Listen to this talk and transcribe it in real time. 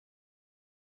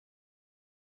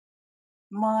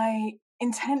My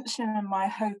intention and my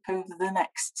hope over the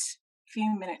next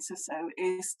few minutes or so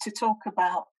is to talk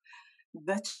about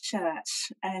the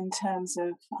church in terms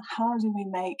of how do we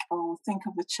make or think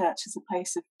of the church as a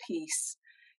place of peace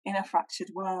in a fractured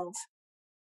world.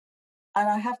 And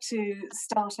I have to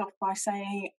start off by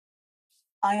saying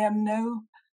I am no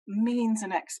means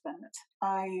an expert.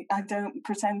 I don't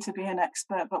pretend to be an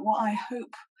expert, but what I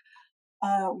hope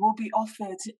will be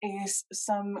offered is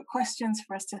some questions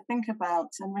for us to think about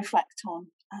and reflect on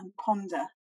and ponder.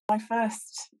 My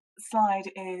first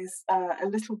slide is a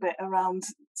little bit around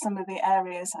some of the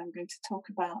areas I'm going to talk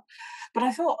about, but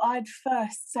I thought I'd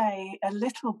first say a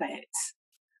little bit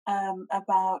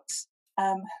about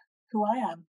who I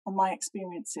am and my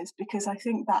experiences, because I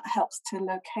think that helps to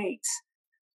locate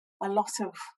a lot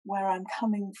of where I'm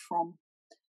coming from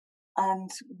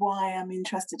and why I'm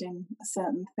interested in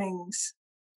certain things.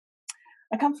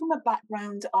 I come from a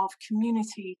background of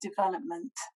community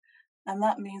development, and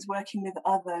that means working with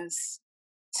others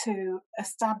to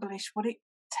establish what it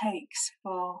takes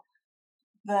for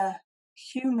the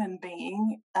human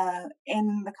being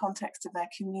in the context of their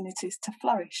communities to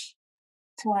flourish,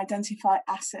 to identify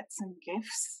assets and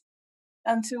gifts,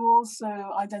 and to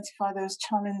also identify those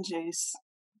challenges,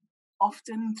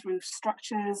 often through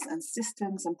structures and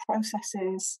systems and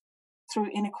processes, through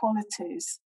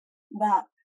inequalities that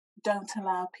don't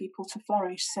allow people to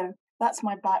flourish. So that's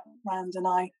my background, and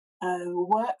I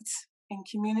worked in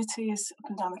communities up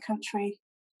and down the country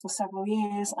for several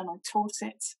years, and I taught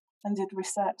it and did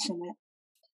research in it.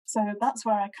 So that's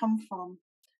where I come from.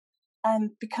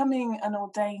 And becoming an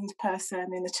ordained person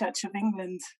in the Church of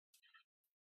England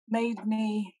made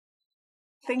me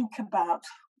think about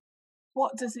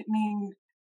what does it mean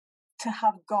to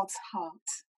have God's heart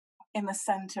in the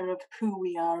centre of who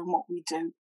we are and what we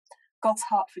do. God's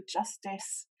heart for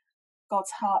justice,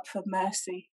 God's heart for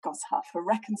mercy, God's heart for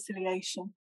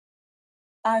reconciliation,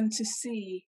 and to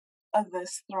see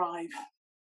others thrive,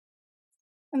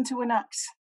 and to enact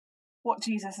what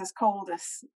Jesus has called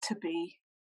us to be,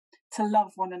 to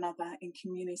love one another in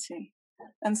community.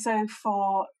 And so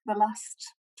for the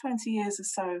last 20 years or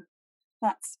so,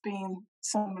 that's been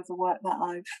some of the work that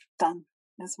I've done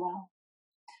as well.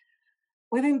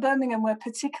 Within Birmingham, we're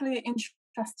particularly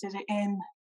interested in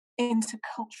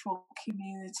intercultural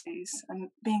communities and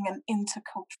being an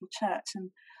intercultural church.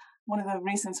 And one of the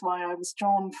reasons why I was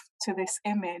drawn to this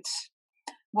image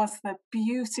was the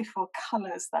beautiful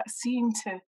colours that seem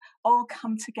to all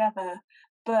come together,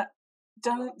 but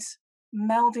don't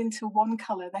meld into one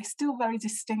colour. They're still very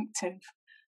distinctive.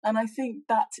 And I think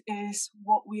that is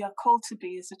what we are called to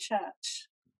be as a church.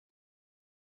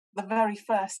 The very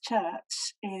first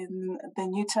church in the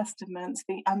New Testament,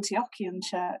 the Antiochian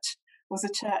church, was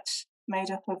a church made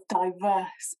up of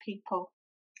diverse people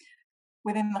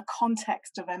within the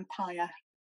context of empire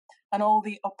and all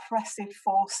the oppressive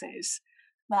forces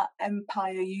that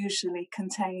empire usually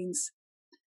contains.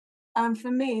 And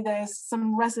for me, there's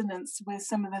some resonance with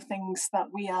some of the things that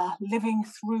we are living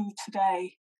through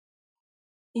today,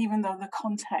 even though the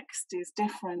context is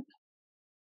different.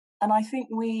 And I think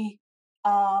we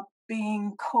are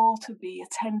being called to be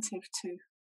attentive to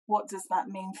what does that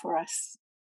mean for us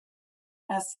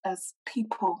as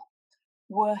people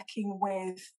working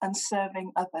with and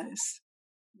serving others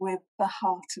with the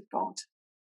heart of God.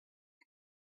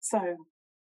 So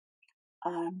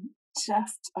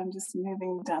I'm just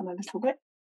moving down a little bit.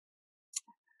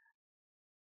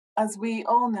 As we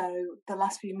all know, the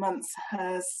last few months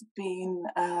has been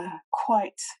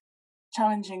quite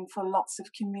challenging for lots of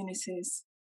communities.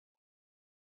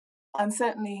 And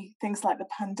certainly things like the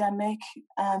pandemic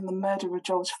and the murder of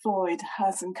George Floyd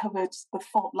has uncovered the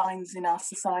fault lines in our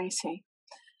society.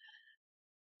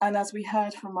 And as we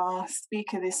heard from our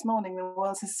speaker this morning, the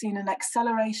world has seen an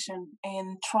acceleration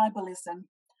in tribalism,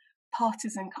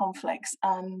 partisan conflicts,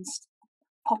 and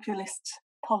populist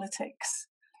politics.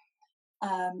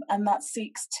 And that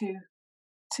seeks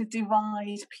to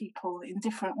divide people in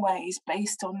different ways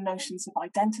based on notions of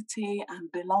identity and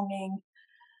belonging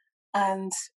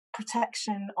and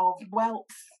protection of wealth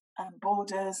and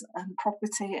borders and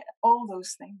property, all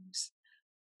those things.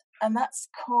 And that's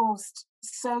caused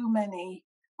so many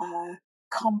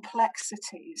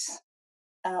complexities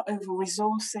over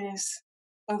resources,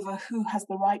 over who has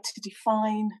the right to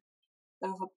define,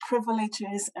 over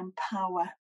privileges and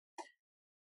power.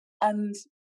 And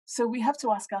so we have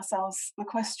to ask ourselves the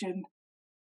question,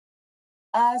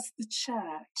 as the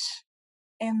church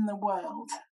in the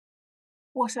world,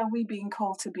 what are we being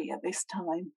called to be at this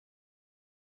time?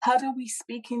 How do we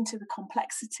speak into the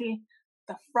complexity,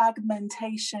 the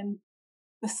fragmentation,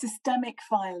 the systemic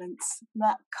violence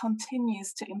that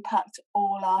continues to impact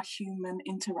all our human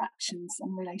interactions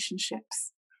and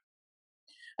relationships.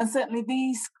 And certainly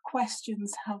these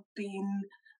questions have been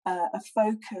a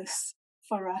focus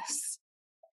for us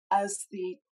as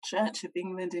the Church of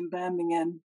England in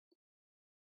Birmingham.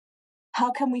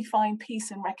 How can we find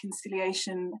peace and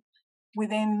reconciliation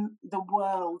within the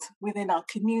world, within our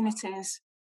communities,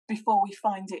 before we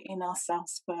find it in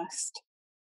ourselves first?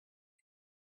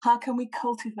 How can we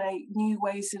cultivate new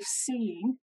ways of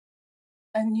seeing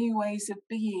and new ways of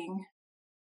being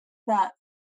that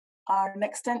are an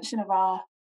extension of our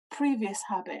previous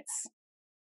habits,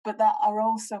 but that are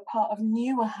also part of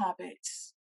newer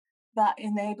habits that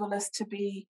enable us to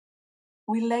be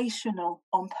relational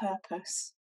on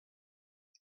purpose?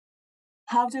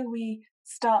 How do we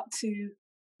start to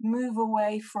move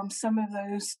away from some of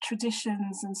those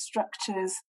traditions and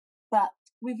structures that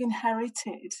we've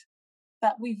inherited,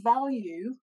 that we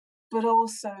value, but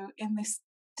also in this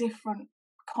different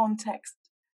context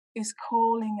is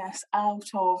calling us out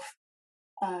of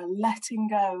letting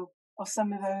go of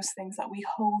some of those things that we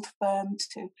hold firm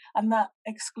to and that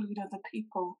exclude other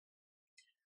people?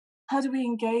 How do we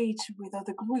engage with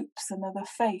other groups and other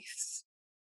faiths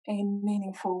in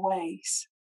meaningful ways?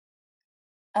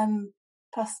 And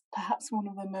perhaps one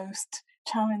of the most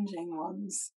challenging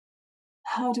ones,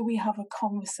 how do we have a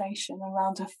conversation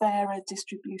around a fairer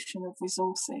distribution of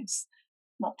resources,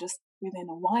 not just within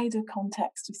a wider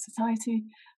context of society,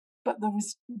 but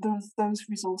those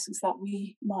resources that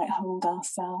we might hold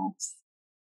ourselves?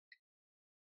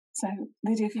 So,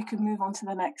 Lydia, if you could move on to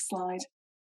the next slide.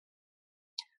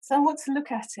 So I want to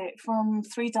look at it from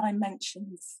 3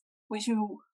 dimensions, which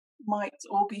you might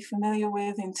all be familiar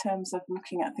with in terms of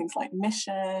looking at things like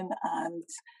mission and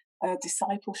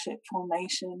discipleship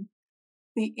formation: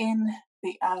 the in,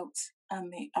 the out,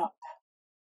 and the up.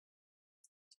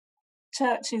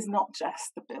 Church is not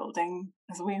just the building,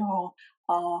 as we all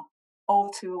are all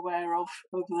too aware of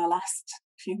over the last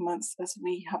few months, as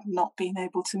we have not been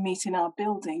able to meet in our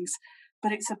buildings,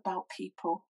 but it's about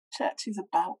people. Church is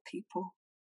about people.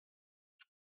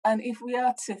 And if we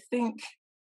are to think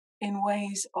in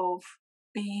ways of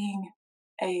being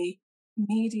a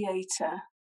mediator,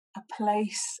 a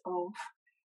place of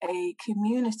a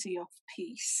community of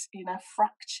peace in a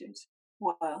fractured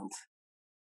world,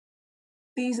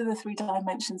 these are the 3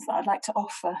 dimensions that I'd like to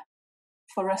offer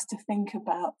for us to think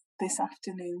about this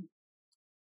afternoon.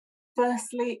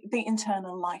 Firstly, the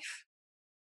internal life.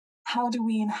 How do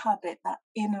we inhabit that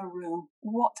inner room?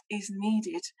 What is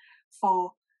needed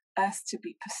for us to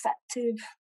be perceptive,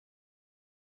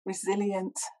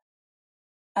 resilient,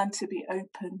 and to be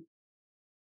open?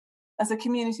 As a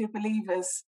community of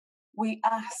believers, we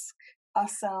ask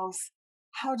ourselves,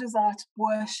 how does our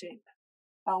worship,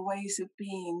 our ways of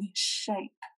being,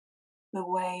 shape the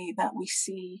way that we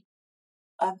see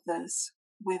others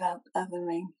without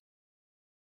othering?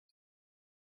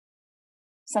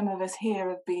 Some of us here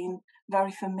have been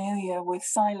very familiar with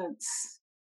silence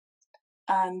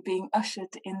and being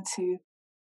ushered into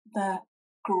the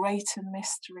greater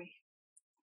mystery.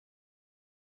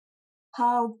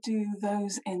 How do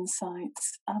those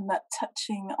insights and that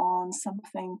touching on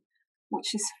something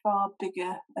which is far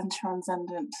bigger and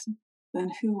transcendent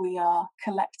than who we are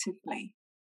collectively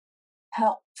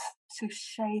help to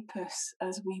shape us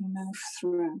as we move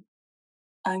through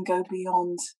and go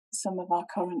beyond some of our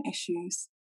current issues?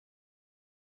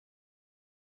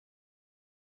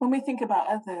 When we think about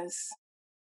others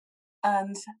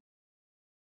and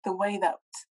the way that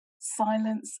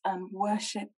silence and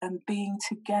worship and being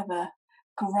together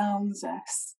grounds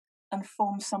us and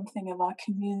forms something of our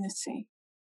community,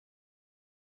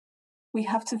 we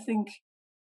have to think,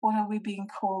 what are we being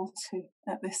called to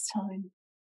at this time?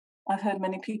 I've heard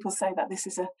many people say that this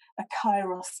is a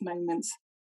kairos moment,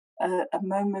 a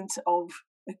moment of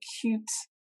acute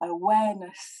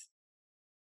awareness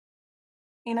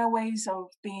in our ways of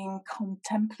being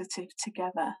contemplative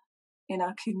together in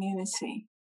our community.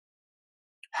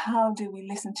 How do we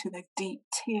listen to the deep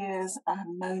tears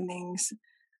and moanings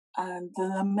and the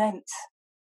lament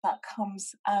that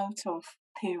comes out of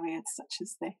periods such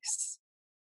as this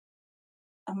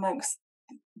amongst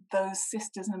those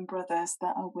sisters and brothers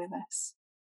that are with us?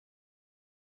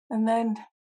 And then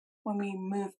when we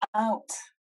move out,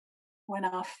 when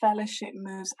our fellowship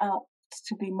moves out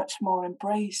to be much more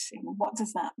embracing, what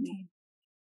does that mean?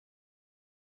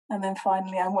 And then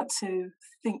finally, I want to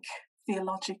think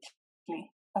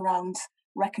theologically around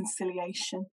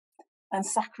reconciliation and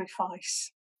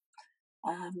sacrifice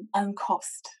and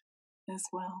cost as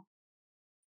well.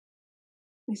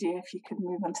 Lydia, if you could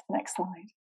move on to the next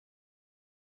slide.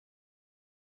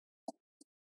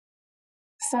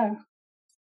 So,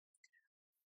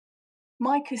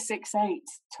 Micah 6:8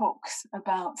 talks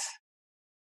about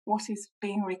what is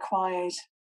being required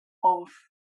of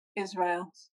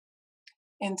Israel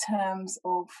in terms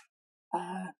of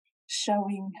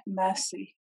showing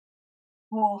mercy,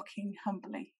 walking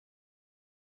humbly.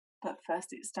 But first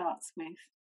it starts with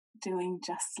doing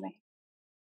justly.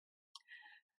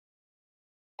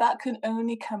 That can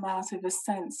only come out of a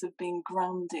sense of being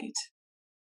grounded,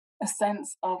 a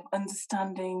sense of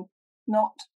understanding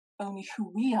not only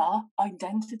who we are,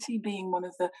 identity being one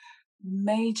of the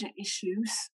major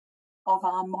issues of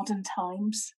our modern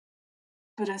times,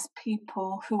 but as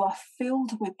people who are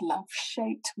filled with love,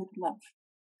 shaped with love.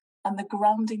 And the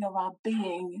grounding of our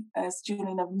being, as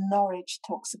Julian of Norwich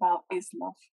talks about, is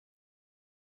love.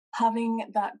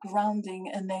 Having that grounding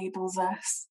enables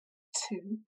us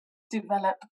to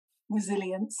develop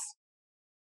resilience,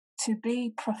 to be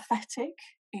prophetic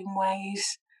in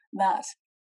ways that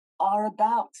are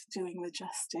about doing the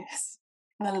justice,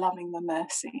 the loving, the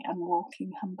mercy, and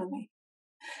walking humbly.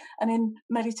 And in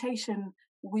meditation,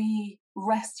 we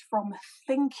rest from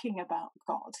thinking about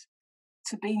God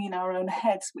to being in our own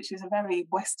heads, which is a very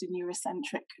Western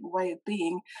Eurocentric way of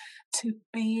being, to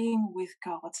being with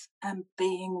God and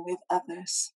being with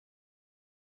others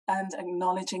and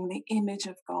acknowledging the image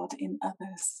of God in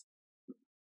others.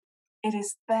 It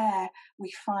is there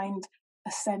we find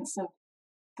a sense of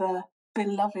the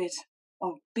beloved,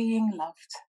 of being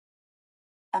loved,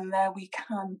 and there we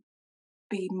can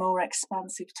be more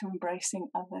expansive to embracing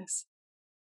others.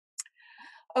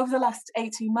 Over the last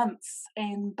 18 months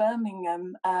in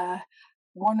Birmingham,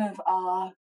 one of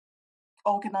our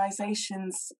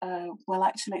organisations,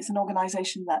 actually it's an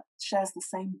organisation that shares the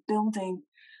same building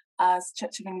as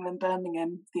Church of England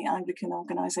Birmingham, the Anglican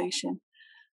organisation,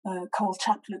 called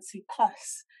Chaplaincy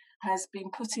Plus, has been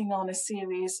putting on a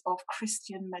series of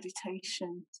Christian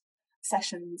meditation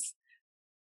sessions,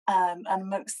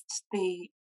 amongst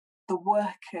the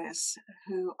workers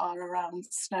who are around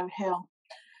Snow Hill,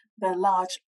 the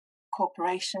large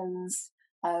corporations,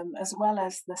 as well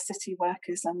as the city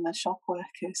workers and the shop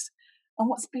workers. And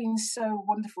what's been so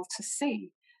wonderful to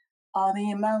see are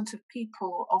the amount of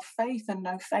people of faith and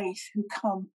no faith who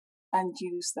come and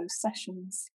use those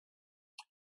sessions.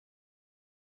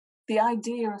 The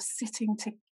idea of sitting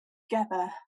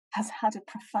together has had a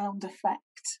profound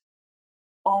effect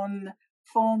on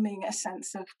forming a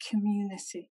sense of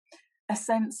community, a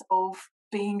sense of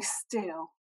being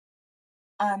still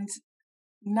and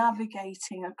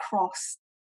navigating across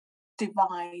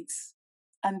divides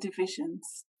and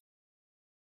divisions,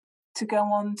 to go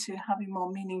on to having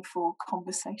more meaningful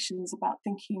conversations about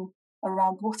thinking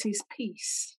around what is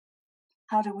peace?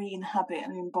 How do we inhabit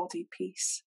and embody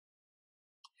peace?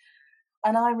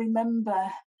 And I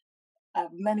remember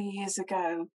many years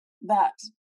ago that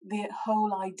the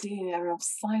whole idea of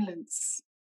silence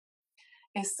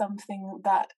is something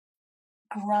that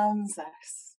grounds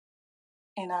us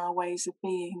in our ways of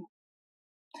being.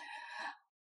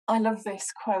 I love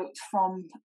this quote from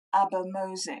Abba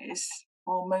Moses,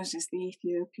 or Moses the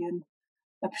Ethiopian,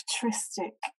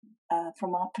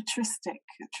 from our patristic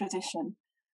tradition,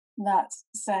 that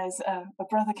says a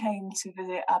brother came to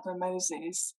visit Abba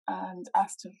Moses and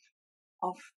asked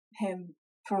of him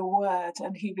for a word,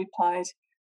 and he replied,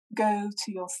 "Go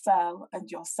to your cell and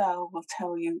your cell will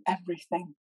tell you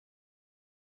everything."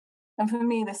 And for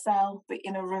me, the cell, the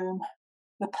inner room,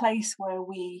 the place where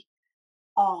we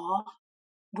are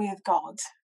with God,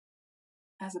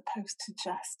 as opposed to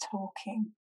just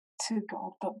talking to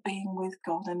God, but being with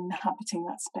God and inhabiting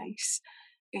that space,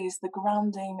 is the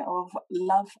grounding of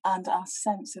love and our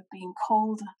sense of being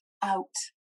called out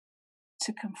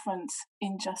to confront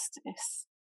injustice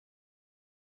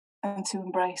and to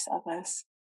embrace others.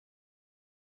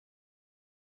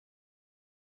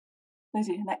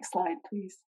 Lydia, next slide,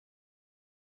 please.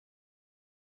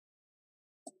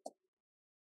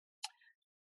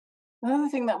 Another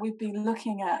thing that we've been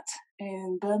looking at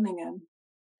in Birmingham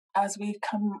as we've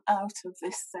come out of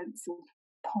this sense of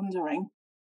pondering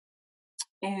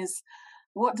is,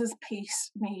 what does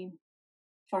peace mean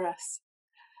for us?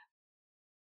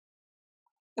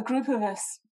 A group of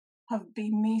us have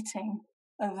been meeting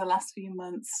over the last few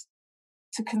months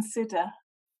to consider,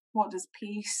 what does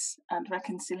peace and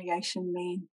reconciliation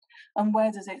mean, and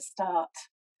where does it start?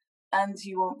 And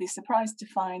you won't be surprised to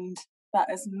find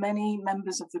that as many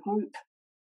members of the group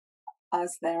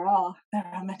as there are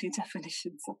many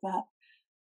definitions of that.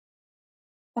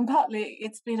 And partly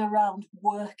it's been around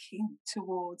working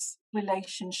towards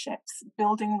relationships,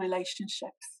 building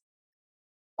relationships,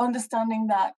 understanding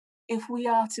that if we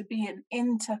are to be an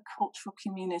intercultural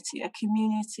community, a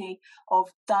community of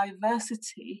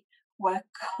diversity where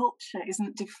culture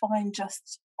isn't defined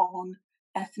just on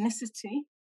ethnicity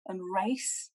and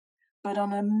race, but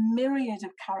on a myriad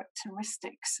of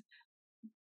characteristics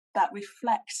that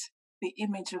reflect the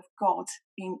image of God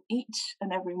in each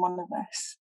and every one of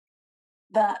us,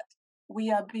 that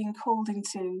we are being called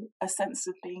into a sense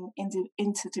of being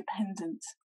interdependent.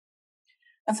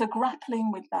 And so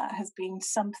grappling with that has been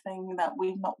something that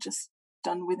we've not just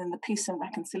done within the Peace and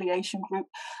Reconciliation group,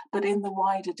 but in the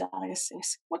wider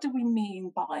diocese. What do we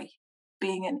mean by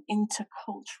being an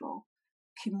intercultural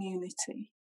community?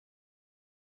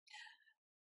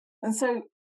 And so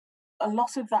a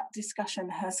lot of that discussion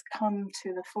has come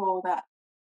to the fore that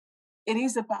it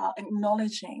is about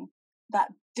acknowledging that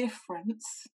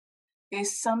difference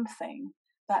is something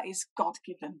that is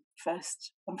God-given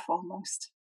first and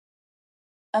foremost.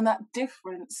 And that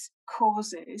difference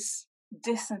causes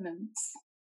dissonance.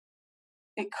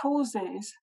 It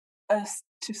causes us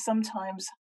to sometimes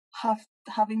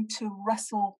having to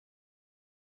wrestle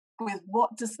with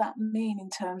what does that mean in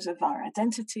terms of our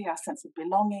identity, our sense of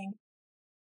belonging,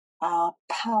 our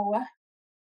power,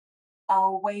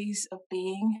 our ways of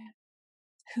being,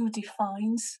 who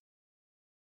defines,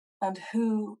 and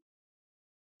who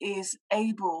is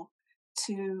able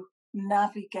to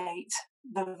navigate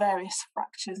the various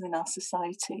fractures in our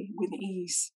society with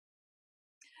ease.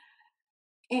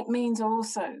 It means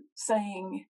also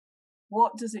saying,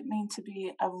 what does it mean to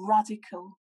be a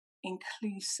radical,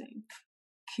 inclusive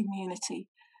community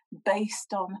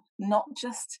based on not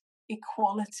just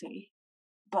equality,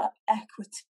 but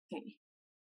equity?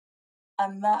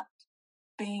 And that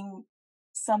being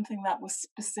something that was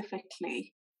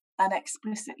specifically and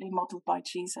explicitly modelled by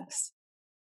Jesus.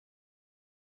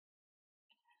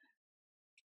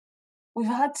 We've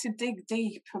had to dig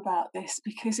deep about this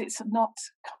because it's not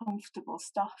comfortable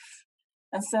stuff.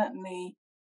 And certainly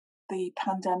the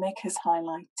pandemic has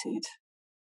highlighted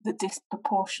the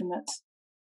disproportionate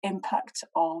impact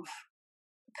of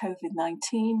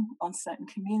COVID-19 on certain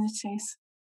communities,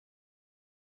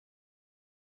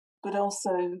 but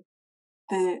also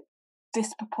the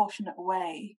disproportionate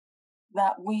way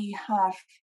that we have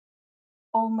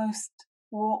almost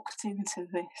walked into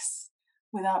this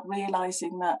without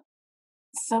realising that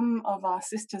some of our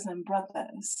sisters and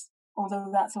brothers, although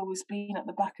that's always been at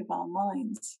the back of our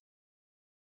minds,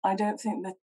 I don't think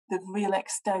that the real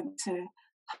extent to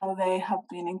how they have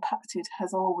been impacted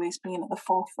has always been at the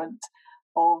forefront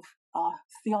of our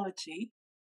theology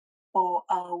or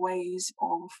our ways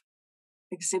of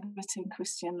exhibiting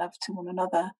Christian love to one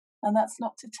another. And that's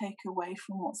not to take away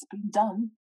from what's been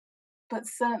done, but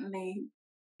certainly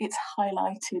it's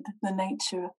highlighted the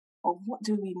nature of what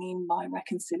do we mean by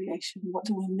reconciliation? What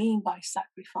do we mean by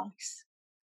sacrifice?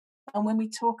 And when we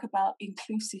talk about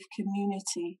inclusive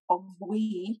community of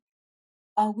we,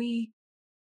 are we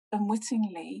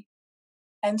unwittingly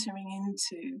entering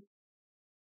into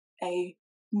a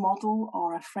model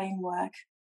or a framework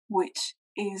which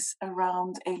is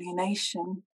around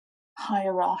alienation,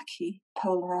 hierarchy,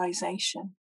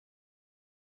 polarization?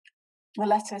 The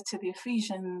letter to the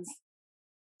Ephesians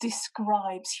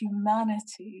describes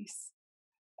humanity's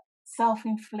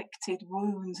self-inflicted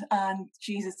wound and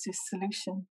Jesus'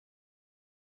 solution.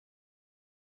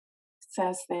 It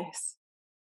says this,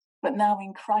 but now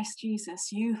in Christ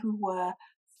Jesus, you who were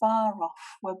far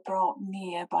off were brought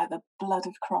near by the blood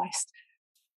of Christ.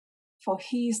 For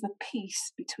he is the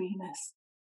peace between us.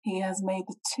 He has made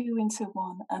the two into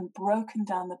one and broken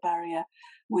down the barrier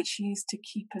which used to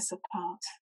keep us apart,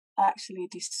 actually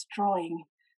destroying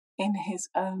in his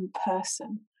own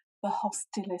person the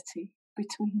hostility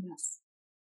between us.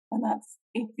 And that's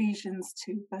Ephesians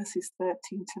 2 verses 13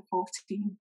 to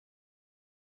 14.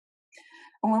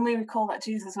 And when we recall that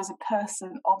Jesus was a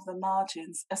person of the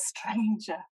margins, a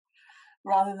stranger,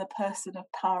 rather than a person of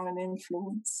power and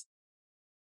influence,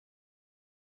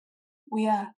 we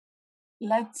are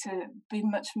led to be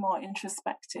much more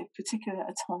introspective, particularly at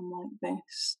a time like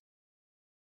this.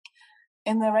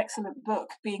 In their excellent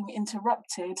book, Being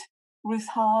Interrupted, Ruth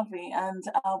Harvey and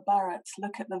Al Barrett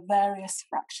look at the various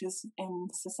fractures in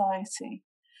society.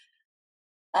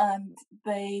 And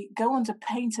they go on to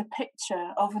paint a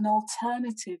picture of an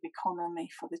alternative economy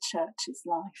for the church's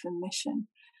life and mission,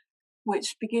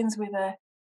 which begins with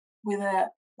an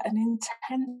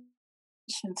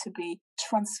intention to be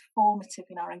transformative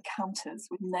in our encounters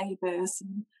with neighbours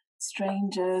and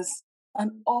strangers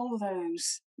and all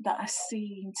those that are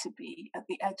seen to be at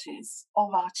the edges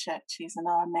of our churches and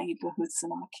our neighbourhoods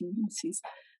and our communities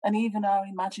and even our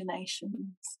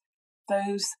imaginations.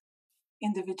 Those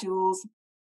individuals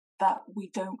that we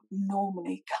don't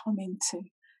normally come into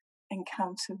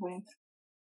encounter with.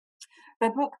 The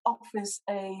book offers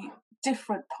a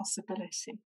different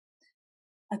possibility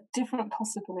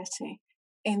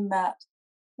in that,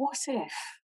 what if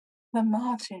the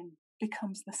margin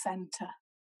becomes the centre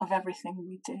of everything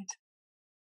we did?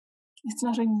 It's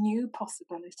not a new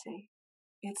possibility.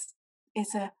 It's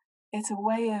a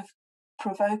way of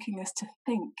provoking us to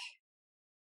think,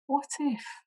 what if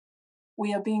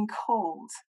we are being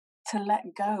called to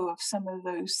let go of some of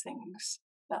those things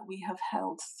that we have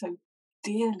held so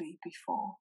dearly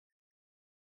before,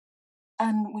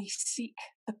 and we seek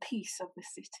the peace of the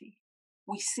city,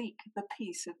 we seek the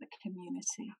peace of the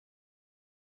community,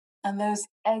 and those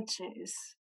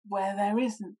edges where there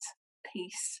isn't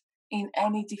peace in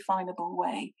any definable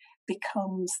way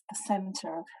becomes the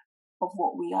centre of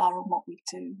what we are and what we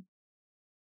do.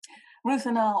 Ruth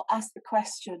and Al asked the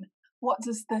question, what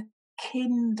does the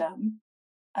kingdom,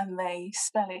 and they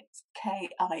spell it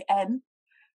K-I-N,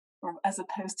 as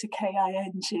opposed to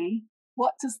K-I-N-G,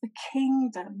 what does the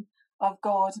kingdom of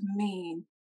God mean?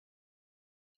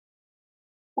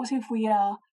 What if we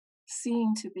are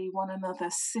seen to be one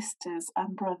another's sisters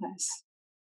and brothers?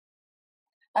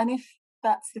 And if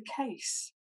that's the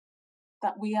case,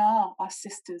 that we are our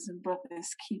sisters and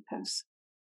brothers' keepers,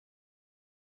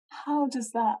 how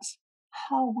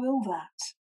will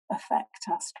that affect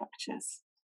our structures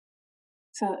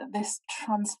so that this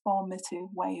transformative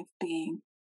way of being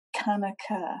can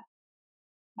occur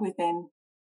within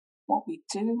what we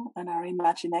do and our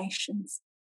imaginations?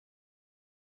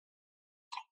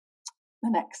 The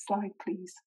next slide,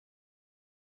 please.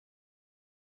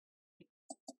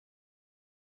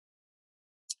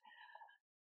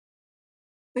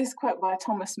 This quote by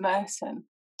Thomas Merton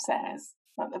says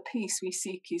that the peace we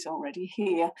seek is already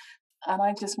here, and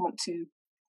I just want to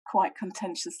quite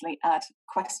contentiously add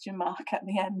question mark at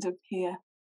the end of here.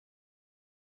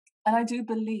 And I do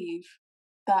believe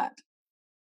that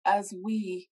as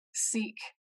we seek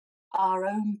our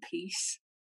own peace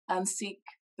and seek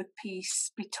the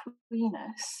peace between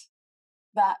us,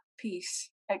 that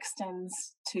peace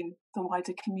extends to the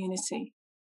wider community.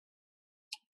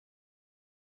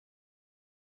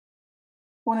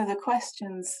 One of the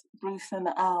questions Ruth and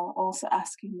Al also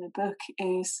ask in the book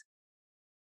is,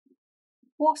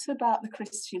 what about the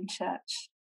Christian church?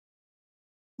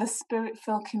 The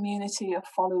spirit-filled community of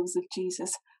followers of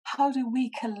Jesus? How do we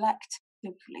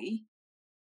collectively,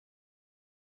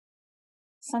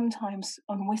 sometimes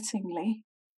unwittingly,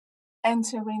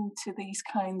 enter into these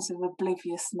kinds of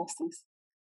obliviousnesses?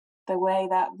 The way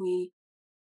that we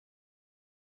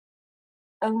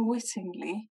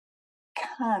unwittingly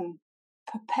can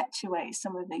perpetuate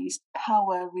some of these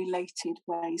power-related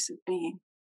ways of being.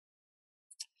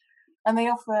 And they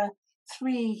offer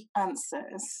 3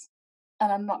 answers,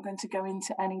 and I'm not going to go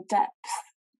into any depth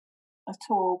at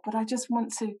all, but I just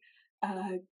want to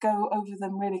go over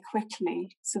them really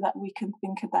quickly so that we can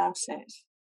think about it.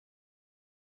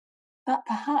 That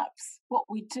perhaps what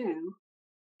we do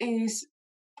is,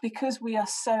 because we are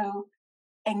so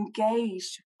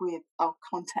engaged with our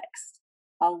context,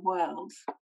 our world,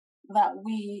 that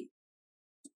we,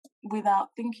 without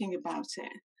thinking about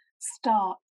it,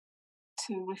 start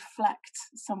to reflect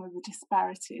some of the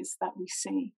disparities that we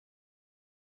see.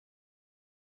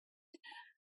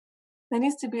 There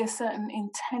needs to be a certain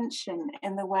intention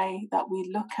in the way that we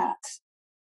look at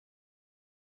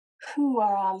who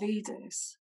are our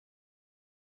leaders.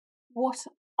 What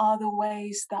are the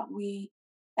ways that we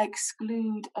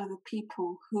exclude other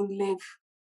people who live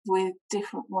with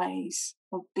different ways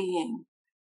of being?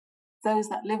 Those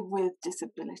that live with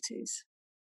disabilities,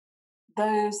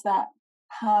 those that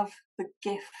have the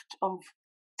gift of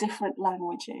different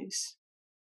languages,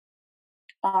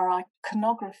 our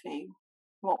iconography,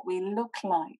 what we look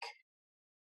like.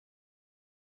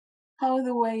 How are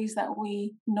the ways that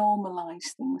we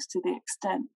normalize things to the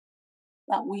extent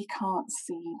that we can't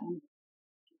see them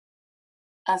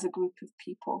as a group of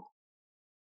people?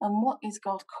 And what is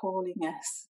God calling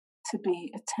us to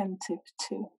be attentive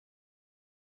to?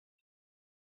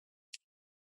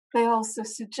 They also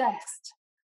suggest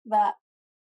that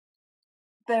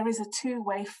there is a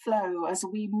 2-way flow as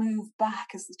we move back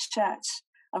as the church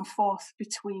and forth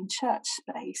between church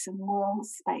space and world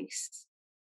space.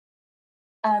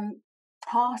 And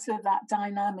part of that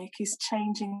dynamic is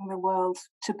changing the world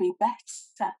to be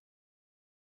better.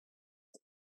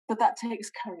 But that takes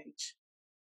courage.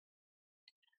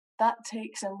 That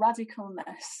takes a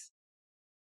radicalness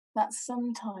that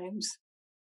sometimes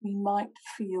we might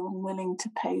feel unwilling to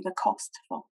pay the cost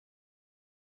for.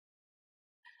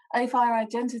 If our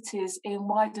identities in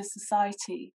wider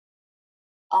society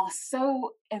are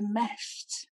so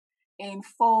enmeshed in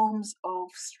forms of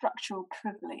structural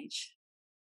privilege,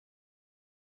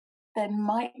 then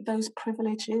might those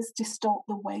privileges distort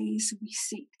the ways we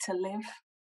seek to live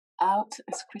out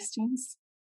as Christians?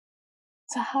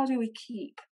 So how do we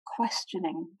keep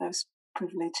questioning those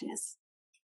privileges?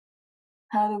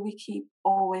 How do we keep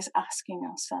always asking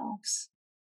ourselves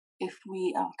if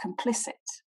we are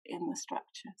complicit in the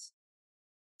structures?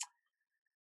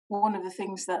 One of the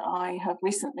things that I have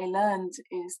recently learned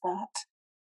is that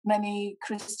many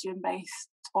Christian-based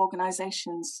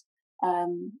organizations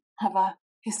have a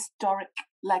historic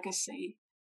legacy,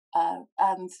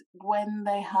 and when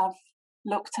they have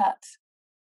looked at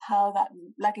how that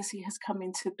legacy has come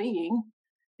into being,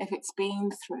 if it's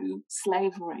been through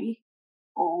slavery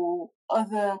or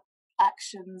other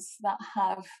actions that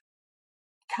have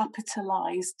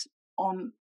capitalized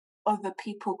on other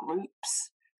people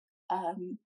groups,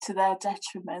 to their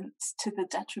detriment, to the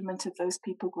detriment of those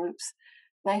people groups,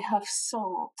 they have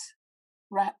sought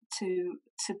to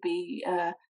be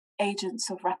agents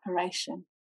of reparation.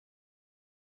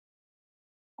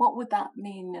 What would that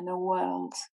mean in a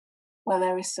world where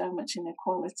there is so much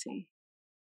inequality?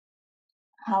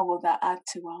 How will that add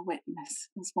to our witness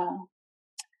as well?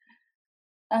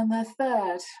 And the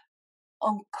third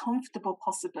uncomfortable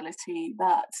possibility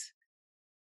that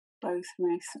both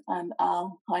Ruth and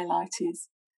Al highlight is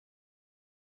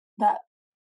that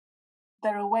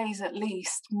there are ways at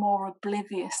least more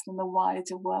oblivious than the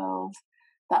wider world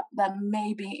that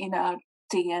may be in our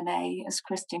DNA as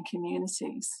Christian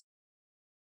communities,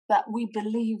 that we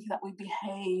believe that we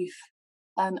behave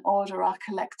and order our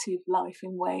collective life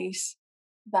in ways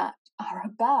that are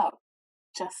about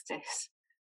justice,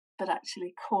 but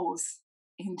actually cause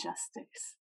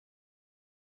injustice.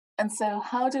 And so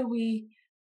how do we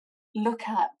look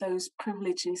at those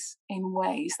privileges in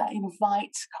ways that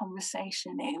invite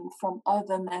conversation in from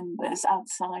other members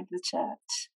outside the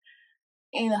church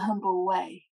in a humble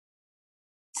way,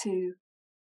 to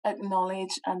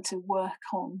acknowledge and to work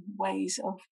on ways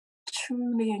of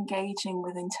truly engaging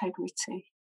with integrity,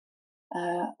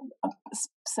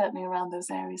 certainly around those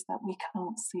areas that we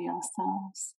can't see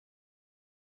ourselves.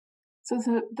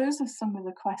 So those are some of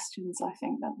the questions I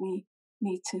think that we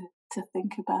need to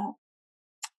think about.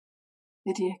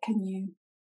 Lydia, can you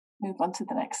move on to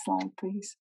the next slide,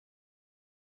 please?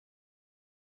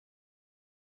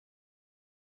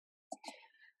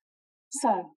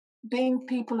 So, being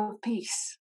people of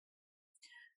peace.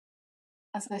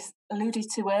 As I alluded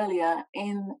to earlier,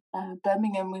 in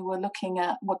Birmingham, we were looking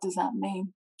at what does that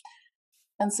mean?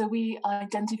 And so we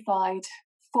identified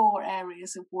 4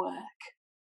 areas of work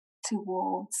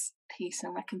towards peace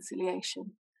and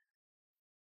reconciliation.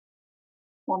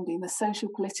 One being the social,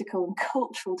 political and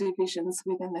cultural divisions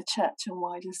within the church and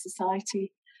wider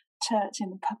society. Church in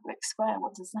the public square,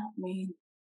 what does that mean?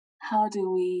 How do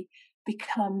we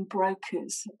become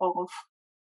brokers of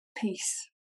peace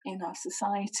in our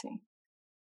society?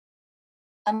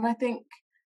 And I think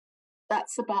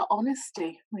that's about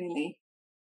honesty, really,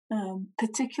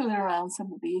 particularly around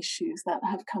some of the issues that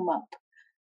have come up,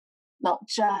 not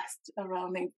just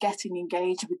around getting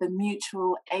engaged with the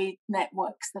mutual aid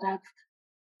networks that have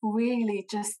really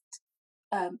just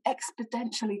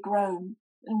exponentially grown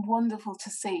and wonderful to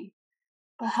see.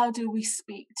 But how do we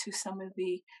speak to some of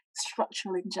the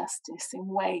structural injustice in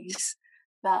ways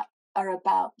that are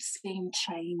about seeing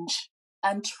change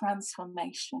and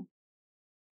transformation?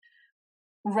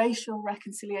 Racial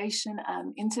reconciliation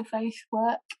and interfaith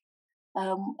work,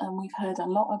 and we've heard a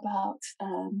lot about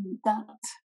that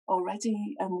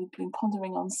already, and we've been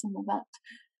pondering on some of that.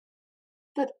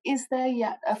 But is there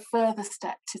yet a further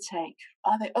step to take?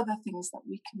 Are there other things that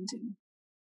we can do?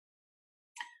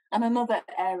 And another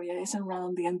area is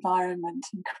around the environment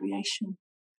and creation.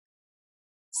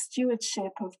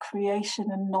 Stewardship of creation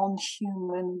and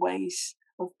non-human ways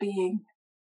of being.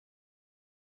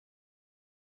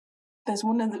 There's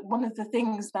one of the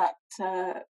things that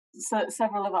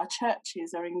several of our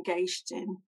churches are engaged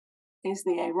in is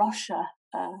the Erosha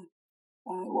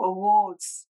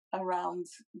awards around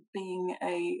being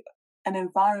an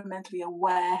environmentally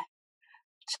aware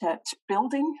church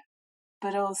building,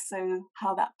 but also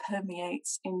how that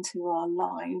permeates into our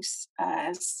lives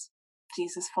as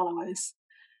Jesus followers.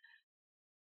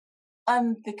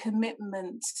 And the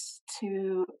commitment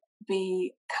to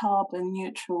be carbon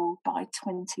neutral by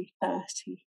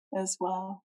 2030 as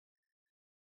well.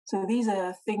 So these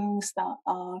are things that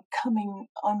are coming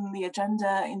on the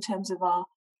agenda in terms of our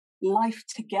life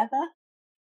together,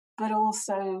 but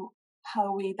also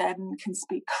how we then can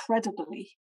speak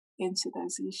credibly into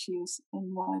those issues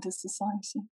in wider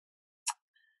society.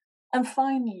 And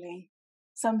finally,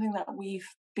 something that we've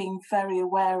been very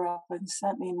aware of, and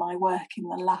certainly in my work in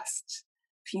the last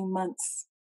few months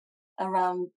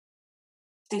around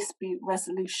dispute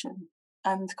resolution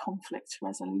and conflict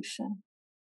resolution.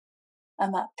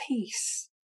 And that peace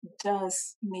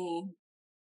does mean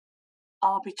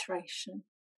arbitration,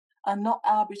 and not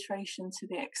arbitration to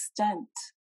the extent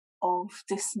of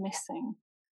dismissing,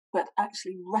 but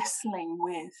actually wrestling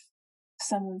with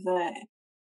some of the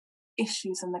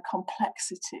issues and the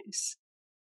complexities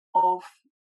of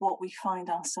what we find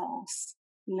ourselves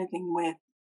living with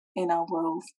in our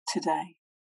world today.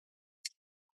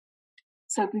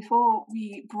 So before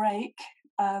we break,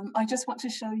 I just want to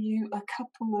show you a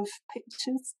couple of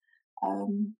pictures.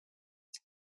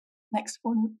 Next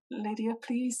one, Lydia,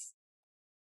 please.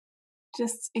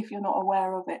 Just if you're not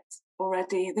aware of it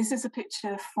already, this is a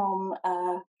picture from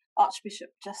Archbishop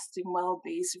Justin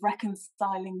Welby's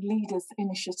Reconciling Leaders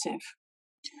initiative.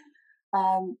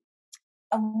 And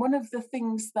one of the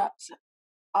things that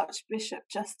Archbishop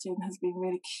Justin has been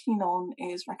really keen on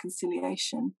is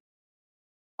reconciliation,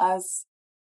 as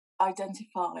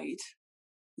identified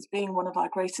as being one of our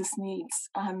greatest needs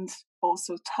and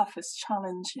also toughest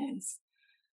challenges.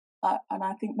 And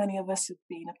I think many of us have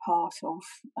been a part of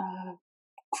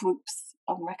groups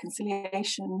on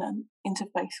reconciliation and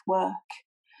interfaith work.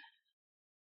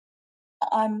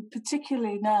 And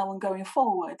particularly now and going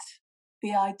forward,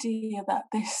 the idea that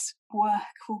this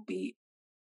work will be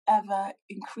ever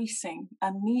increasing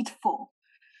and needful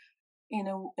in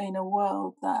a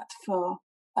world that for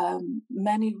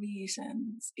many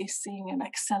reasons is seeing an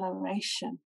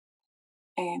acceleration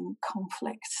in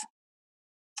conflict.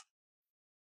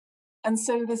 And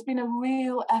so there's been a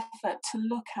real effort to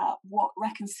look at what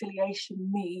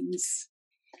reconciliation means.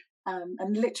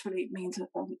 And literally it means,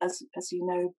 as you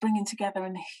know, bringing together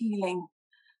and healing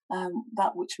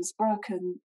that which was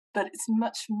broken. But it's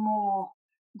much more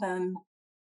than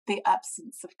the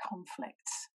absence of conflict.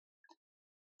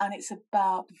 And it's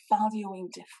about valuing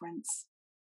difference,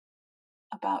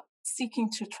 about seeking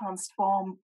to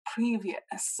transform previous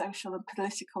social and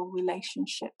political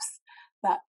relationships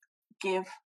that give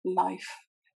life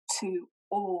to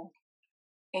all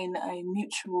in a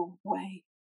mutual way.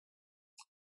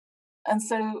 And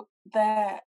so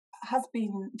there has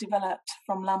been developed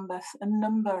from Lambeth a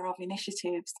number of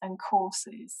initiatives and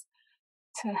courses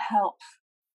to help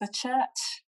the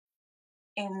church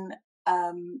in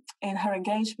her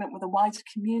engagement with the wider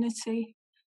community,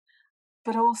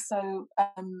 but also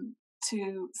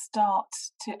to start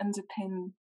to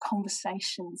underpin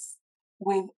conversations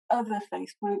with other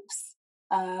faith groups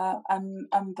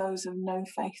and those of no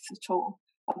faith at all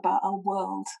about our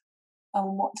world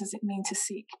and what does it mean to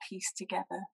seek peace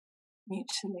together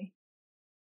mutually.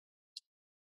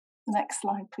 The next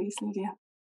slide, please, Lydia.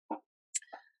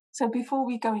 So before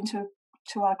we go into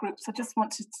our groups, I just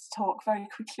wanted to talk very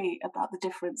quickly about the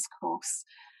Difference course.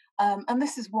 And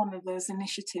this is one of those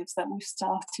initiatives that we've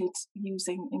started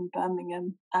using in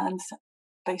Birmingham, and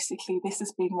basically this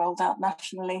has been rolled out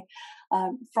nationally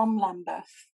from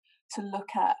Lambeth to look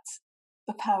at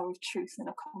the power of truth in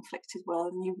a conflicted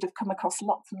world. And you would have come across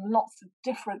lots and lots of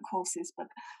different courses, but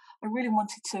I really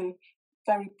wanted to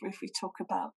very briefly talk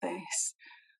about this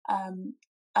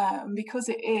because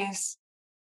it is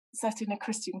set in a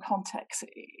Christian context.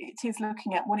 It is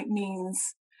looking at what it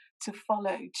means to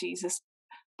follow Jesus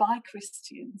by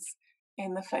Christians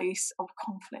in the face of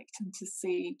conflict and to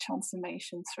see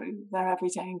transformation through their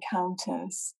everyday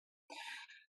encounters.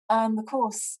 And the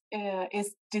course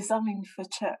is designed for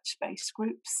church-based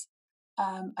groups,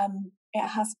 and it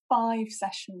has 5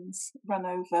 sessions run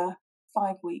over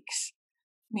 5 weeks,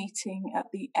 meeting at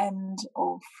the end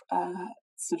of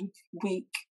sort of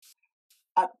week.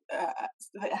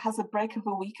 It has a break of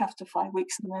a week after 5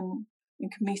 weeks, and then you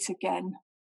can meet again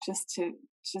just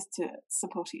to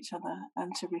support each other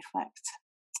and to reflect.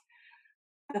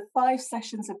 The 5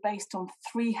 sessions are based on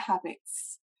 3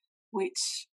 habits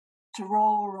which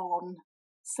draw on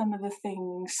some of the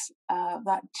things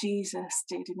that Jesus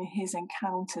did in his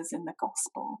encounters in the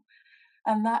gospel.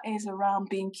 And that is around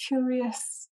being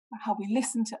curious, how we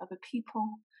listen to other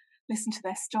people, listen to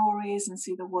their stories and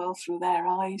see the world through their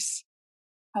eyes,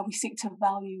 how we seek to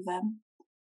value them,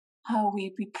 how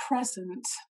we be present,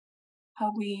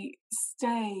 how we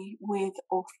stay with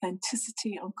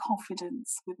authenticity and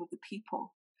confidence with other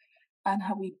people, and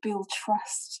how we build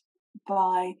trust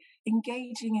by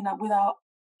engaging with our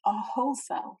whole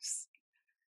selves,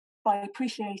 by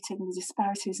appreciating the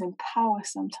disparities in power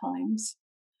sometimes,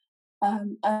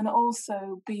 and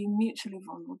also being mutually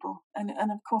vulnerable. And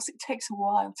of course, it takes a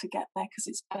while to get there because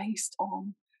it's based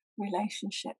on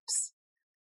relationships.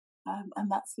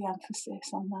 And that's the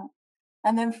emphasis on that.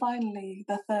 And then finally,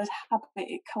 the third habit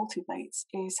it cultivates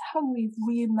is how we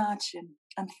reimagine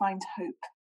and find hope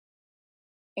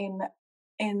in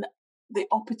in the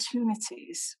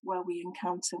opportunities where we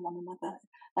encounter one another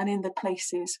and in the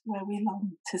places where we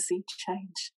long to see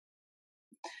change.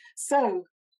 So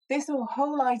this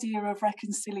whole idea of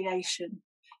reconciliation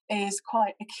is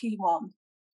quite a key one.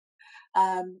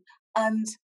 And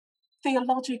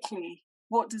theologically,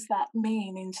 what does that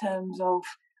mean in terms of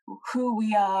who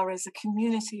we are as a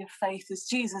community of faith, as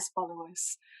Jesus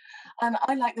followers? And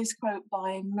I like this quote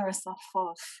by Miroslav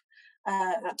Volf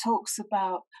that talks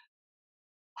about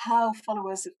how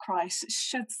followers of Christ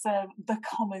should serve the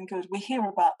common good. We hear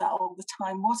about that all the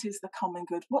time. What is the common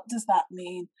good? What does that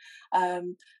mean?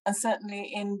 And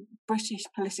certainly in British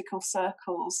political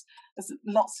circles, there's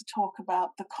lots to talk about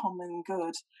the common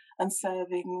good and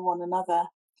serving one another.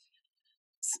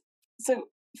 So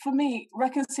for me,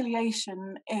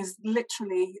 reconciliation is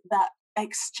literally that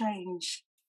exchange,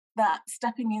 that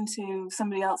stepping into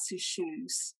somebody else's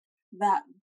shoes, that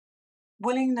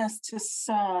willingness to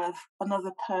serve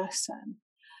another person.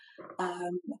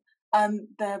 And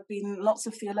there have been lots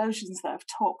of theologians that have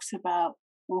talked about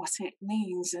what it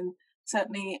means, and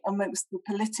certainly amongst the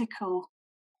political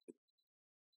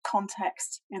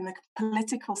context, in the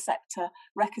political sector,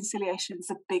 reconciliation is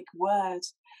a big word.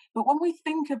 But when we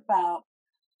think about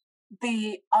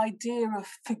the idea of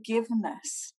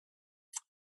forgiveness,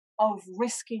 of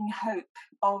risking hope,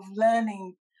 of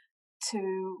learning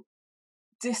to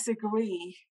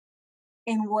disagree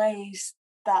in ways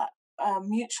that are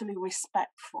mutually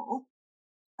respectful,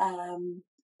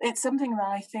 it's something that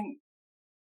I think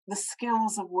the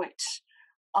skills of which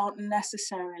aren't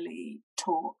necessarily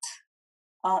taught,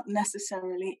 aren't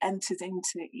necessarily entered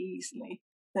into easily.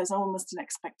 There's almost an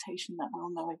expectation that we'll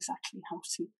know exactly how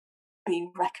to be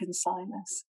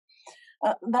reconcilers.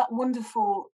 That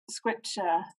wonderful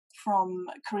scripture from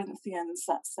Corinthians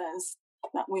that says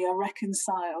that we are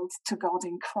reconciled to God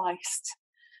in Christ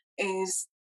is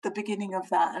the beginning of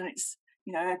that. And it's,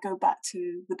 I go back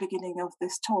to the beginning of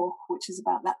this talk, which is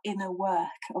about that inner work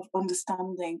of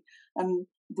understanding and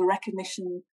the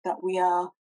recognition that we are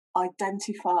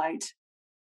identified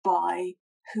by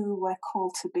who we're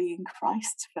called to be in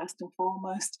Christ, first and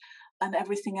foremost, and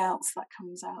everything else that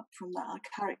comes out from that, our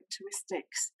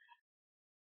characteristics,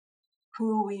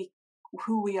 who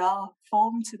we are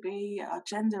formed to be, our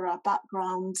gender, our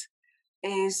background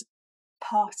is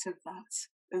part of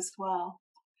that as well.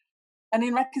 And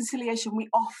in reconciliation, we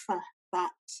offer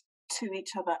that to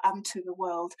each other and to the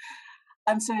world.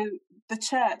 And so the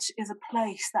church is a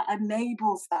place that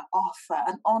enables that offer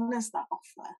and honours that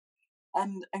offer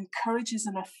and encourages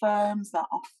and affirms that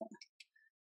offer.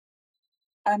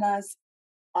 And as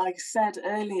I said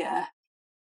earlier,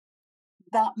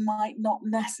 that might not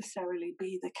necessarily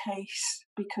be the case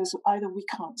because either we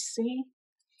can't see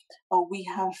or we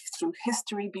have through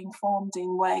history been formed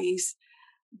in ways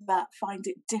that find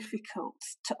it difficult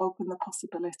to open the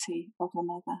possibility of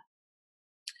another.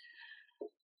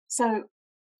 So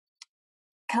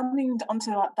coming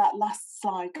onto that last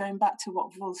slide, going back to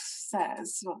what Wolf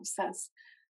says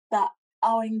that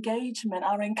our engagement,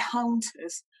 our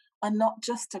encounters are not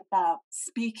just about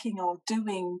speaking or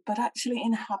doing, but actually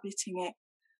inhabiting it,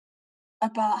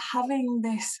 about having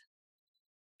this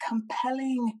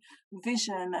compelling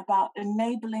vision, about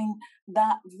enabling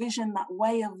that vision, that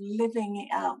way of living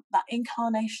it out, that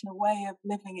incarnational way of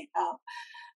living it out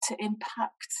to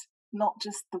impact not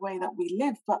just the way that we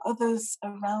live, but others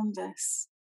around us.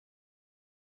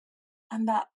 And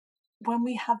that when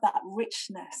we have that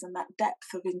richness and that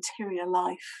depth of interior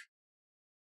life,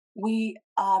 we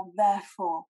are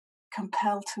therefore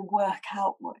compelled to work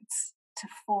outwards to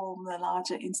form the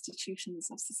larger institutions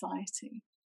of society.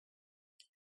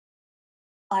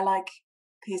 I like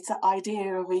this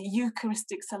idea of a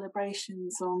Eucharistic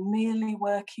celebrations or merely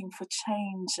working for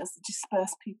change as the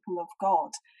dispersed people of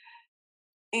God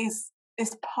is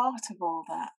part of all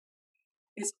that.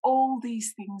 It's all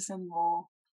these things and more.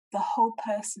 The whole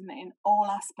person in all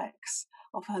aspects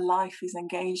of her life is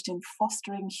engaged in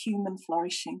fostering human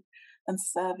flourishing and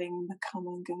serving the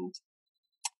common good.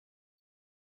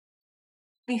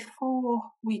 Before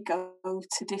we go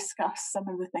to discuss some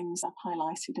of the things I've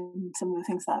highlighted and some of the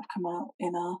things that have come out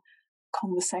in our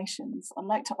conversations, I'd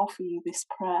like to offer you this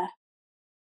prayer.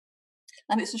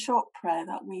 And it's a short prayer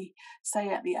that we say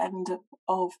at the end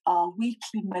of our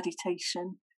weekly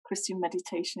meditation, Christian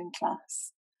meditation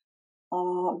class,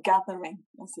 or gathering,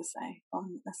 as I say,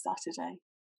 on a Saturday.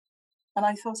 And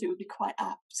I thought it would be quite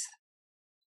apt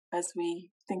as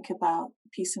we think about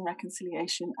peace and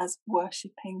reconciliation as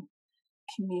worshipping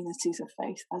communities of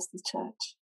faith as the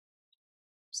church.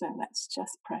 So let's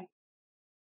just pray.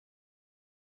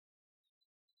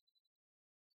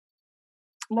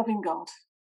 Loving God,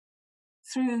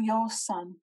 through your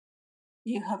Son,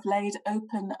 you have laid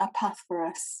open a path for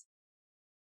us,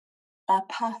 a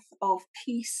path of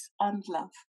peace and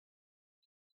love.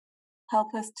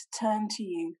 Help us to turn to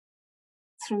you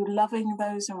through loving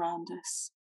those around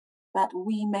us, that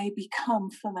we may become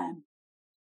for them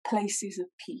places of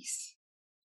peace,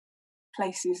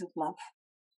 places of love.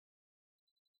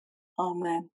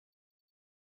 Amen.